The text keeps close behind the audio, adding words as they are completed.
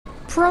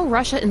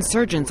Pro-Russia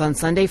insurgents on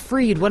Sunday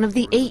freed one of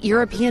the 8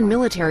 European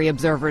military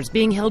observers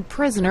being held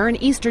prisoner in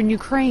eastern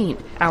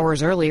Ukraine.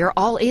 Hours earlier,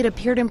 all 8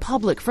 appeared in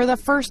public for the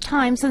first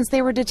time since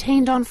they were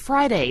detained on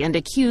Friday and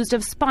accused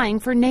of spying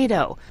for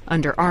NATO.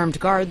 Under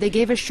armed guard, they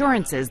gave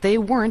assurances they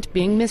weren't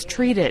being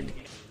mistreated.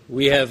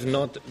 We have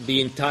not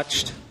been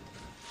touched,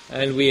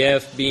 and we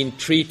have been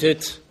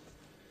treated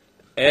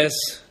as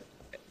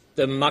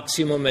the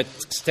maximum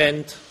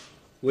extent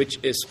which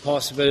is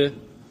possible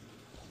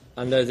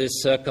under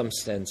these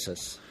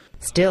circumstances.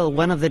 Still,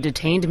 one of the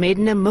detained made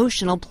an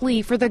emotional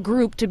plea for the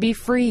group to be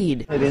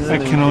freed. I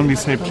can only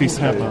say, please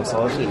help us.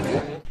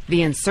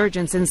 The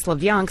insurgents in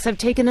Slavyansk have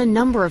taken a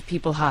number of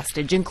people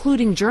hostage,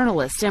 including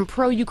journalists and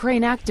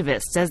pro-Ukraine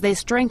activists, as they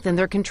strengthen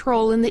their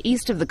control in the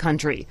east of the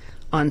country.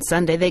 On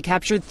Sunday, they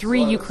captured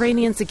 3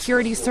 Ukrainian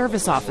security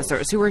service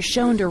officers who were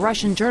shown to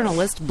Russian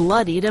journalists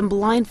bloodied and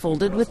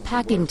blindfolded with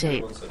packing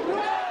tape.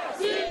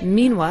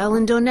 Meanwhile,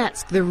 in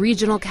Donetsk, the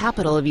regional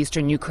capital of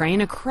eastern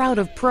Ukraine, a crowd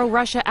of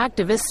pro-Russia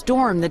activists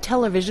stormed the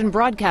television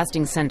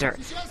broadcasting center.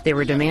 They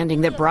were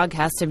demanding that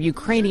broadcasts of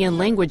Ukrainian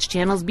language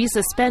channels be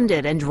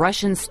suspended and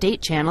Russian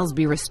state channels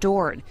be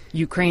restored.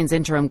 Ukraine's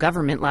interim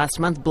government last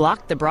month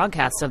blocked the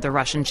broadcasts of the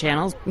Russian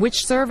channels,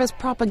 which serve as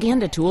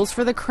propaganda tools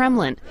for the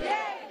Kremlin.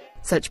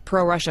 Such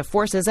pro-Russia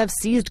forces have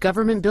seized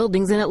government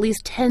buildings in at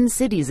least 10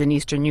 cities in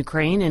eastern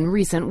Ukraine in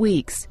recent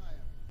weeks.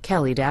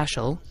 Kelly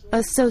Daschle,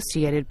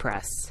 Associated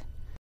Press.